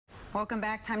Welcome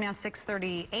back. Time now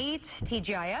 6:38.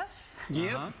 TGIF.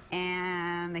 Yep.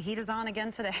 And the heat is on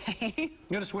again today.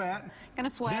 Gonna sweat. Gonna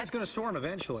sweat. Then it's gonna storm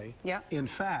eventually. Yep. In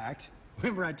fact,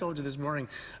 remember I told you this morning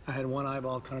I had one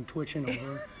eyeball kind of twitching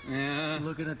over,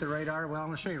 looking at the radar. Well, I'm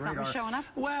gonna show you radar. Something showing up?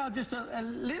 Well, just a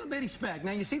little bitty speck.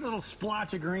 Now you see the little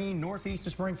splotch of green northeast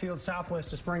of Springfield,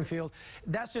 southwest of Springfield.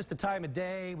 That's just the time of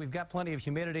day. We've got plenty of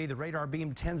humidity. The radar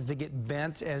beam tends to get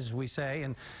bent, as we say,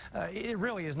 and it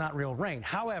really is not real rain.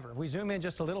 However, we zoom in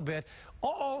just a little bit.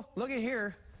 Oh, look at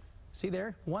here. See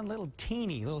there? One little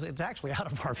teeny, it's actually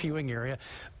out of our viewing area,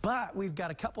 but we've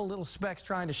got a couple little specks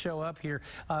trying to show up here,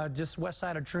 just west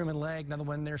side of Truman Lake, another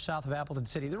one there south of Appleton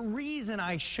City. The reason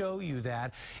I show you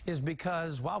that is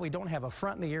because while we don't have a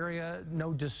front in the area,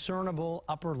 no discernible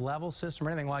upper level system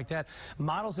or anything like that,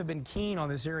 models have been keen on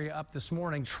this area up this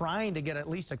morning, trying to get at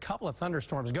least a couple of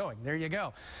thunderstorms going. There you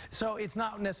go. So it's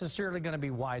not necessarily going to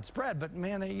be widespread, but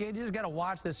man, you just got to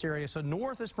watch this area. So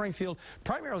north of Springfield,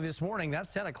 primarily this morning,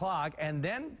 that's 10 o'clock. And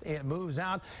then it moves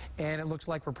out, and it looks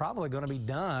like we're probably going to be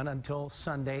done until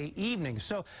Sunday evening.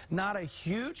 So not a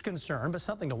huge concern, but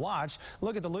something to watch.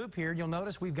 Look at the loop here. You'll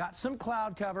notice we've got some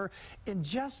cloud cover and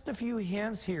just a few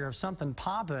hints here of something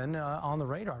popping on the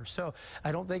radar. So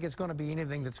I don't think it's going to be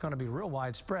anything that's going to be real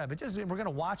widespread, but just we're going to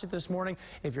watch it this morning.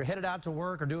 If you're headed out to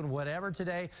work or doing whatever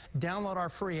today, download our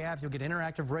free app. You'll get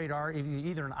interactive radar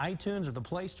either in iTunes or the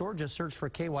Play Store. Just search for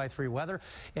KY3 Weather,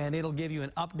 and it'll give you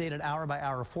an updated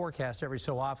hour-by-hour forecast every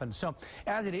so often. So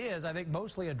as it is, I think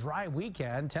mostly a dry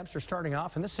weekend. Temps are starting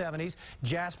off in the 70s.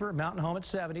 Jasper, Mountain Home at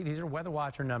 70. These are Weather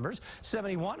Watcher numbers.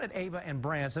 71 at Ava and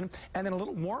Branson. And then a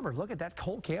little warmer. Look at that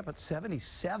cold camp at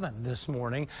 77 this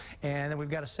morning. And then we've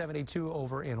got a 72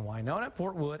 over in Winona.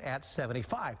 Fort Wood at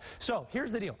 75. So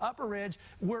here's the deal. Upper Ridge,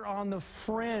 we're on the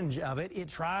fringe of it. It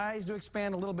tries to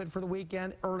expand a little bit for the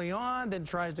weekend early on, then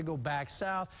tries to go back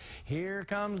south. Here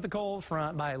comes the cold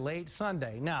front by late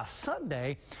Sunday. Now,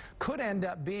 Sunday could end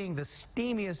up being the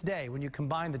steamiest day when you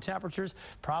combine the temperatures,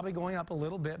 probably going up a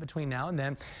little bit between now and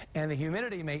then, and the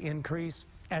humidity may increase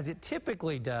as it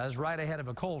typically does right ahead of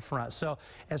a cold front. So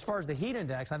as far as the heat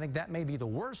index, I think that may be the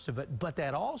worst of it, but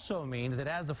that also means that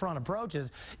as the front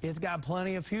approaches, it's got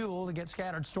plenty of fuel to get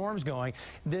scattered storms going.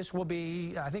 This will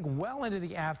be, I think, well into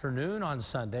the afternoon on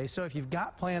Sunday. So if you've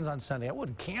got plans on Sunday, I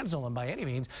wouldn't cancel them by any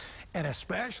means, and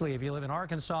especially if you live in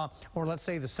Arkansas or let's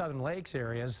say the Southern Lakes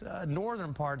areas,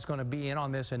 northern part's going to be in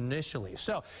on this initially.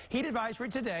 So heat advisory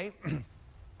today.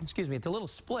 Excuse me, it's a little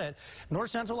split. North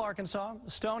Central Arkansas,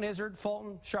 Stone, Izard,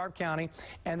 Fulton, Sharp County,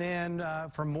 and then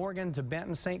from Morgan to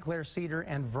Benton, St. Clair, Cedar,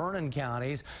 and Vernon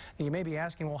counties. And you may be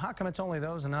asking, well, how come it's only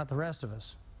those and not the rest of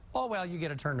us? Oh, well, you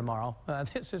get a turn tomorrow.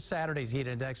 This is Saturday's heat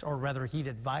index, or rather heat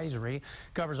advisory.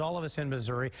 Covers all of us in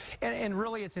Missouri. And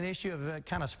really, it's an issue of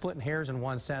kind of splitting hairs in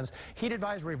one sense. Heat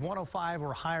advisory of 105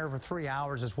 or higher for 3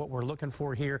 hours is what we're looking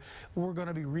for here. We're going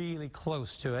to be really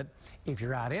close to it. If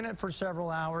you're out in it for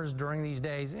several hours during these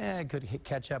days, it could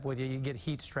catch up with you. You get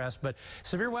heat stress. But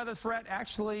severe weather threat,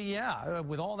 actually, yeah,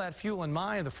 with all that fuel in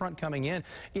mind, the front coming in,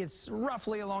 it's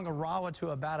roughly along Arawa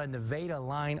to about a Nevada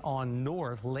line on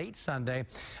north late Sunday.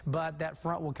 But that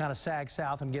front will kind of sag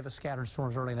south and give us scattered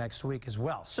storms early next week as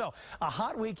well. So a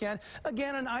hot weekend.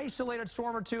 Again, an isolated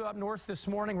storm or two up north this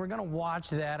morning. We're going to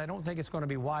watch that. I don't think it's going to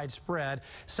be widespread.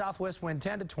 Southwest wind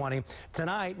 10 to 20.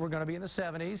 Tonight, we're going to be in the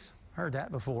 70s. Heard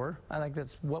that before. I think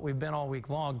that's what we've been all week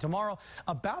long. Tomorrow,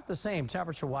 about the same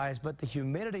temperature-wise, but the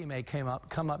humidity may come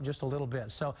up just a little bit.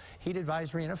 So heat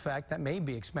advisory in effect. That may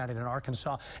be expanded in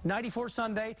Arkansas. 94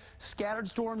 Sunday, scattered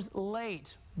storms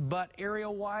late. But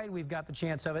area-wide, we've got the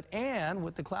chance of it. And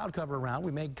with the cloud cover around,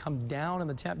 we may come down in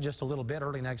the temp just a little bit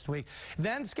early next week.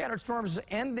 Then scattered storms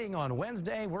ending on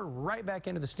Wednesday. We're right back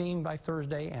into the steam by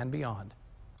Thursday and beyond.